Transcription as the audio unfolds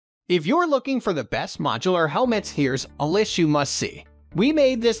If you're looking for the best modular helmets, here's a list you must see. We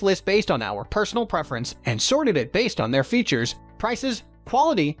made this list based on our personal preference and sorted it based on their features, prices,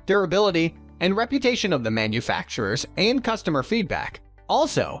 quality, durability, and reputation of the manufacturers and customer feedback.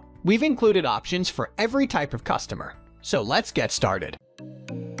 Also, we've included options for every type of customer. So let's get started.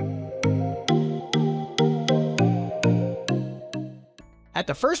 At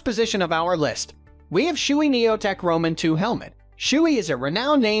the first position of our list, we have Shoei Neotec Roman II helmet. Shoei is a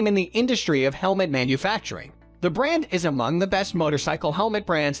renowned name in the industry of helmet manufacturing. The brand is among the best motorcycle helmet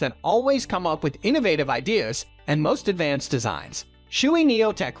brands that always come up with innovative ideas and most advanced designs. Shoei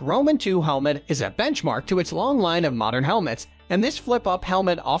Neotec Roman II helmet is a benchmark to its long line of modern helmets, and this flip-up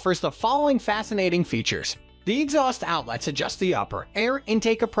helmet offers the following fascinating features. The exhaust outlets adjust the upper air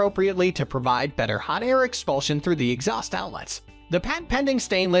intake appropriately to provide better hot air expulsion through the exhaust outlets. The patent-pending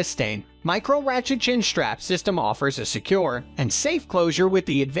stainless stain micro-ratchet chin strap system offers a secure and safe closure with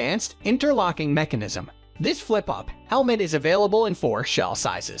the advanced interlocking mechanism. This flip-up helmet is available in 4 shell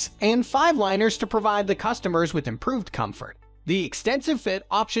sizes and 5 liners to provide the customers with improved comfort. The extensive fit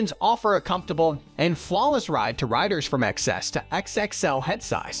options offer a comfortable and flawless ride to riders from XS to XXL head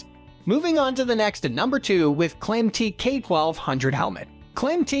size. Moving on to the next at number 2 with KLIM TK1200 helmet.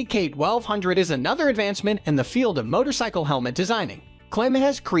 KLIM TK1200 is another advancement in the field of motorcycle helmet designing. KLIM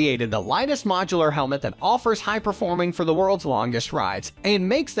has created the lightest modular helmet that offers high performing for the world's longest rides and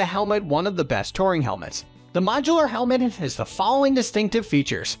makes the helmet one of the best touring helmets. The modular helmet has the following distinctive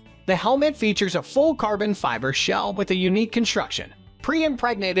features. The helmet features a full carbon fiber shell with a unique construction,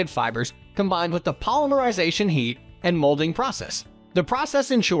 pre-impregnated fibers combined with the polymerization heat and molding process. The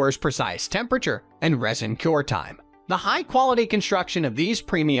process ensures precise temperature and resin cure time. The high-quality construction of these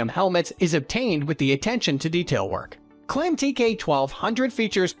premium helmets is obtained with the attention to detail work. KLIM TK1200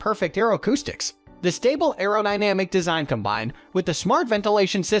 features perfect aeroacoustics. The stable aerodynamic design combined with the smart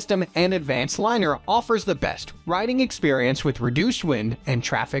ventilation system and advanced liner offers the best riding experience with reduced wind and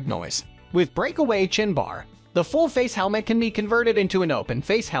traffic noise. With breakaway chin bar, the full-face helmet can be converted into an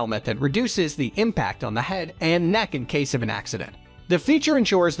open-face helmet that reduces the impact on the head and neck in case of an accident. The feature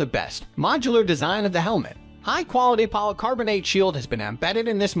ensures the best modular design of the helmet. High-quality polycarbonate shield has been embedded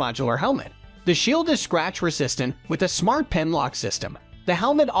in this modular helmet. The shield is scratch-resistant with a smart pin lock system. The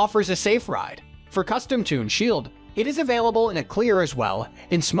helmet offers a safe ride. For custom-tuned shield, it is available in a clear as well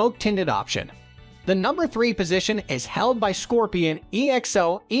in smoke-tinted option. The number 3 position is held by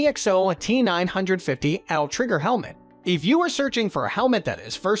ScorpionEXO T950 Outrigger helmet. If you are searching for a helmet that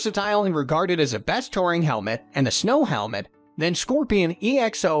is versatile and regarded as a best touring helmet and a snow helmet, then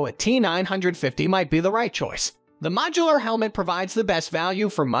ScorpionEXO T950 might be the right choice. The modular helmet provides the best value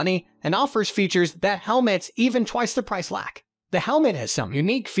for money and offers features that helmets even twice the price lack. The helmet has some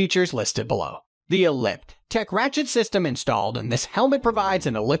unique features listed below. The Neotec ratchet system installed in this helmet provides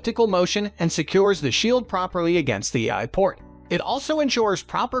an elliptical motion and secures the shield properly against the eye port. It also ensures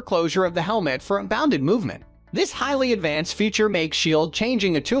proper closure of the helmet for unbounded movement. This highly advanced feature makes shield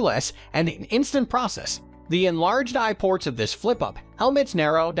changing a toolless and an instant process. The enlarged eye ports of this flip-up helmets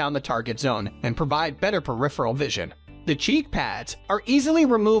narrow down the target zone and provide better peripheral vision. The cheek pads are easily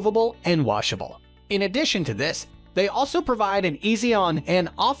removable and washable. In addition to this, they also provide an easy on and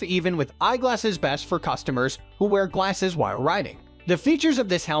off even with eyeglasses, best for customers who wear glasses while riding. The features of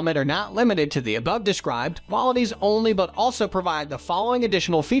this helmet are not limited to the above described qualities only but also provide the following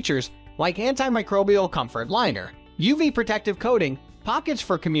additional features like antimicrobial comfort liner, UV protective coating, pockets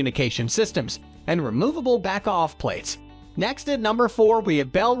for communication systems, and removable back-off plates. Next at number 4 we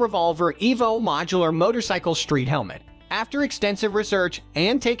have BILT Revolver Evo Modular Motorcycle Street Helmet. After extensive research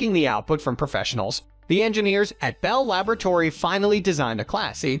and taking the output from professionals, the engineers at BILT Laboratory finally designed a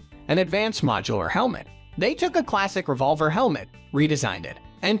classy and advanced modular helmet. They took a classic Revolver helmet, redesigned it,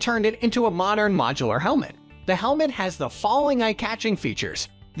 and turned it into a modern modular helmet. The helmet has the following eye-catching features.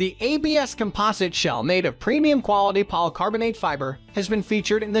 The ABS composite shell made of premium quality polycarbonate fiber has been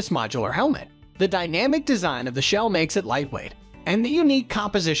featured in this modular helmet. The dynamic design of the shell makes it lightweight, and the unique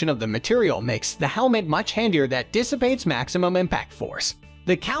composition of the material makes the helmet much handier that dissipates maximum impact force.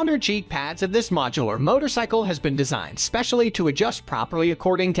 The counter cheek pads of this modular motorcycle has been designed specially to adjust properly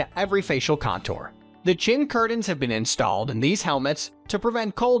according to every facial contour. The chin curtains have been installed in these helmets to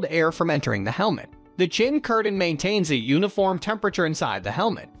prevent cold air from entering the helmet. The chin curtain maintains a uniform temperature inside the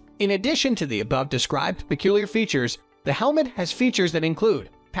helmet. In addition to the above described peculiar features, the helmet has features that include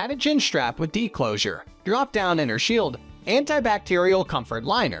padded chin strap with D-closure, drop-down inner shield, antibacterial comfort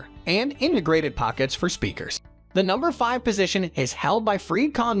liner, and integrated pockets for speakers. The number 5 position is held by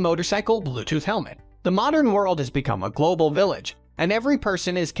FreedConn Motorcycle Bluetooth Helmet. The modern world has become a global village, and every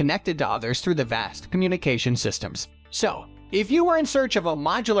person is connected to others through the vast communication systems. So, If you are in search of a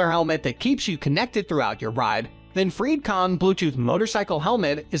modular helmet that keeps you connected throughout your ride, then FreedConn Bluetooth Motorcycle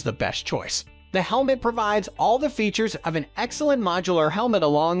Helmet is the best choice. The helmet provides all the features of an excellent modular helmet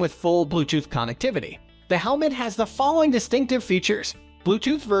along with full Bluetooth connectivity. The helmet has the following distinctive features.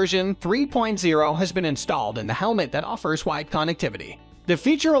 Bluetooth version 3.0 has been installed in the helmet that offers wide connectivity. The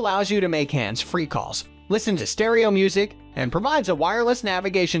feature allows you to make hands-free calls, listen to stereo music, and provides a wireless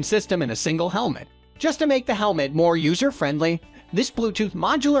navigation system in a single helmet. Just to make the helmet more user-friendly, this Bluetooth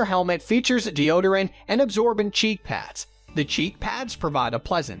modular helmet features deodorant and absorbent cheek pads. The cheek pads provide a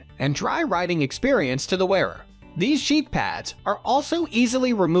pleasant and dry riding experience to the wearer. These cheek pads are also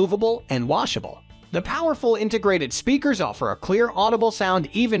easily removable and washable. The powerful integrated speakers offer a clear audible sound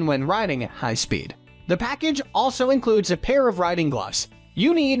even when riding at high speed. The package also includes a pair of riding gloves.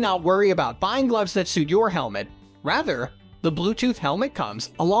 You need not worry about buying gloves that suit your helmet. Rather, the Bluetooth helmet comes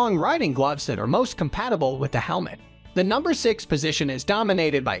along riding gloves that are most compatible with the helmet. The number 6 position is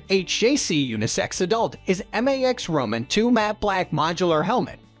dominated by HJC Unisex Adult is MAX Roman 2 Matte Black Modular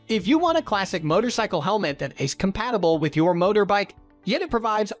Helmet. If you want a classic motorcycle helmet that is compatible with your motorbike, yet it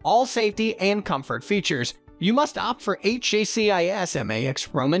provides all safety and comfort features, you must opt for HJCIS MAX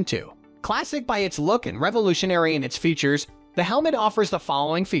Roman 2. Classic by its look and revolutionary in its features, the helmet offers the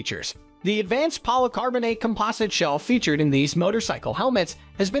following features. The advanced polycarbonate composite shell featured in these motorcycle helmets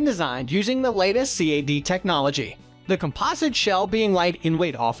has been designed using the latest CAD technology. The composite shell, being light in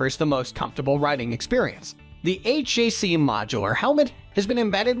weight, offers the most comfortable riding experience. The HJC modular helmet has been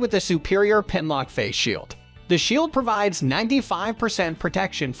embedded with a superior pinlock face shield. The shield provides 95%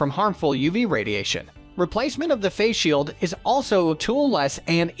 protection from harmful UV radiation. Replacement of the face shield is also tool-less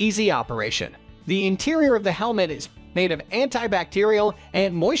and easy operation. The interior of the helmet is made of antibacterial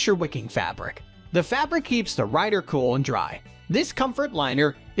and moisture-wicking fabric. The fabric keeps the rider cool and dry. This comfort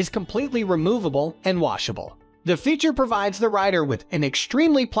liner is completely removable and washable. The feature provides the rider with an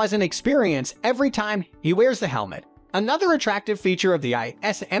extremely pleasant experience every time he wears the helmet. Another attractive feature of the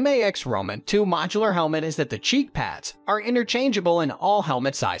ISMAX Roman 2 modular helmet is that the cheek pads are interchangeable in all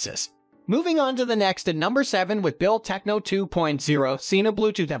helmet sizes. Moving on to the next at number 7 with BILT Techno 2.0 Sena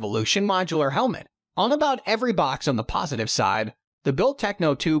Bluetooth Evolution Modular Helmet. On about every box on the positive side, the BILT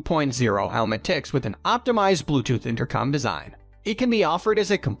Techno 2.0 helmet ticks with an optimized Bluetooth intercom design. It can be offered as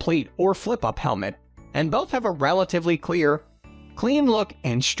a complete or flip-up helmet, and both have a relatively clean look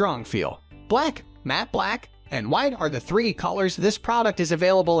and strong feel. Black, matte black, and white are the 3 colors this product is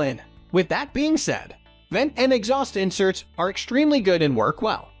available in. With that being said, vent and exhaust inserts are extremely good and work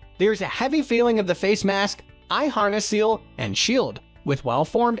well. There's a heavy feeling of the face mask, eye harness seal, and shield, with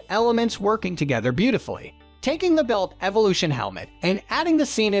well-formed elements working together beautifully. Taking the BILT Evolution helmet and adding the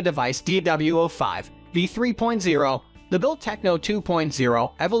Sena device DW05 V3.0, the BILT Techno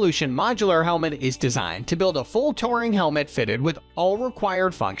 2.0 Evolution Modular Helmet is designed to build a full touring helmet fitted with all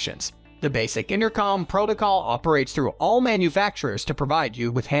required functions. The basic intercom protocol operates through all manufacturers to provide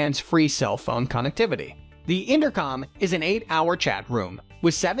you with hands-free cell phone connectivity. The intercom is an 8-hour chat room,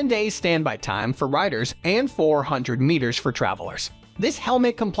 with 7 days standby time for riders and 400 meters for travelers. This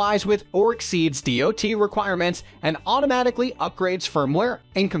helmet complies with or exceeds DOT requirements and automatically upgrades firmware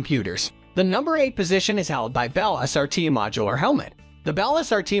and computers. The number 8 position is held by BEL SRT Modular Helmet. The BEL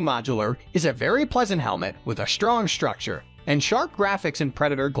SRT Modular is a very pleasant helmet with a strong structure and sharp graphics in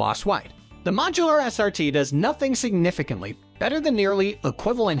Predator Gloss White. The Modular SRT does nothing significantly better than nearly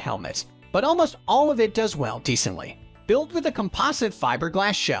equivalent helmets, but almost all of it does well decently. Built with a composite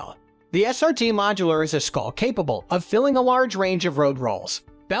fiberglass shell, the SRT Modular is a skull capable of filling a large range of road roles.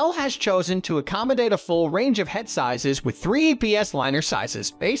 BEL has chosen to accommodate a full range of head sizes with 3 EPS liner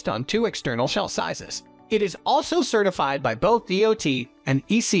sizes based on 2 external shell sizes. It is also certified by both DOT and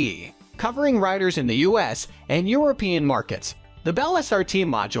ECE, covering riders in the US and European markets. The BEL SRT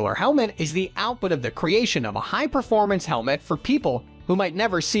Modular Helmet is the output of the creation of a high-performance helmet for people who might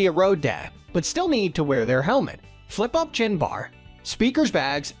never see a road day, but still need to wear their helmet. Flip-up chin bar, speakers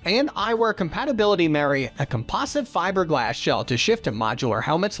bags, and eyewear compatibility marry a composite fiberglass shell to shift to modular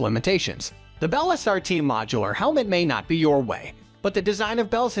helmet's limitations. The BEL SRT Modular Helmet may not be your way, but the design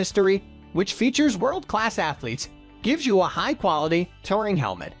of BEL's history, which features world-class athletes, gives you a high-quality touring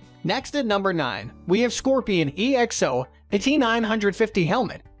helmet. Next at number 9, we have ScorpionEXO, a T950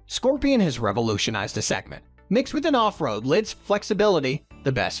 helmet. Scorpion has revolutionized the segment. Mixed with an off-road lid's flexibility,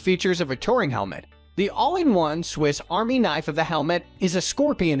 the best features of a touring helmet. The all-in-one Swiss Army knife of the helmet is a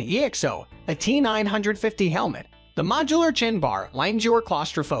ScorpionEXO, a T950 helmet. The modular chin bar lightens your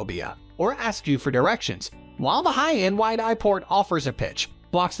claustrophobia or asks you for directions, while the high-end wide-eye port offers a pitch,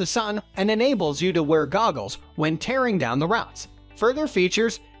 blocks the sun, and enables you to wear goggles when tearing down the routes. Further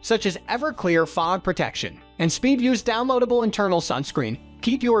features, such as Everclear fog protection and SpeedView's downloadable internal sunscreen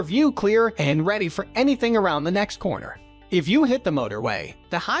keep your view clear and ready for anything around the next corner. If you hit the motorway,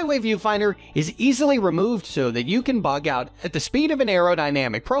 the highway viewfinder is easily removed so that you can bug out at the speed of an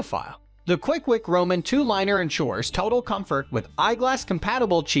aerodynamic profile. The Quick Roman 2-liner ensures total comfort with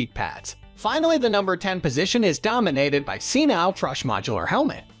eyeglass-compatible cheek pads. Finally, the number 10 position is dominated by Sena Outrush Modular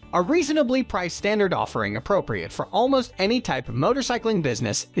Helmet, a reasonably priced standard offering appropriate for almost any type of motorcycling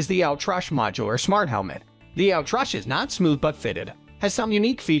business is the Outrush Modular Smart Helmet. The Outrush is not smooth but fitted, has some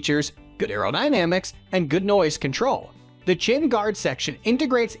unique features, good aerodynamics, and good noise control. The chin guard section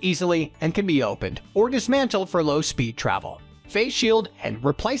integrates easily and can be opened or dismantled for low-speed travel. Face shield and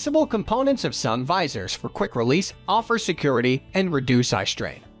replaceable components of sun visors for quick release offer security and reduce eye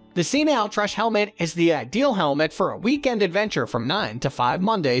strain. The Sena Outrush helmet is the ideal helmet for a weekend adventure from 9 to 5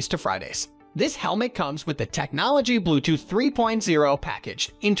 Mondays to Fridays. This helmet comes with the Technology Bluetooth 3.0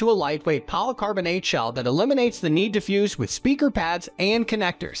 packaged into a lightweight polycarbonate shell that eliminates the need to fuse with speaker pads and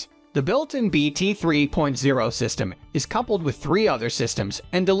connectors. The built-in BT 3.0 system is coupled with 3 other systems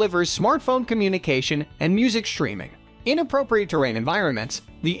and delivers smartphone communication and music streaming. In appropriate terrain environments,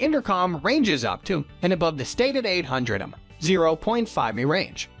 the intercom ranges up to and above the stated 800 m, 0.5 mi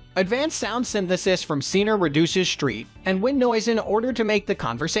range. Advanced sound synthesis from Sena reduces street and wind noise in order to make the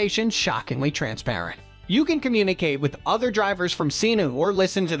conversation shockingly transparent. You can communicate with other drivers from Sena or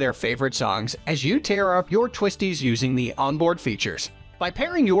listen to their favorite songs as you tear up your twisties using the onboard features. By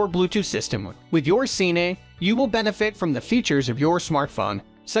pairing your Bluetooth system with your Sena, you will benefit from the features of your smartphone,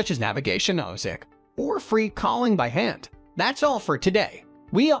 such as navigation, music, or free calling by hand. That's all for today.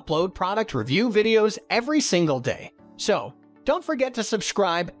 We upload product review videos every single day, so don't forget to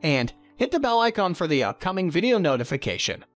subscribe and hit the bell icon for the upcoming video notification.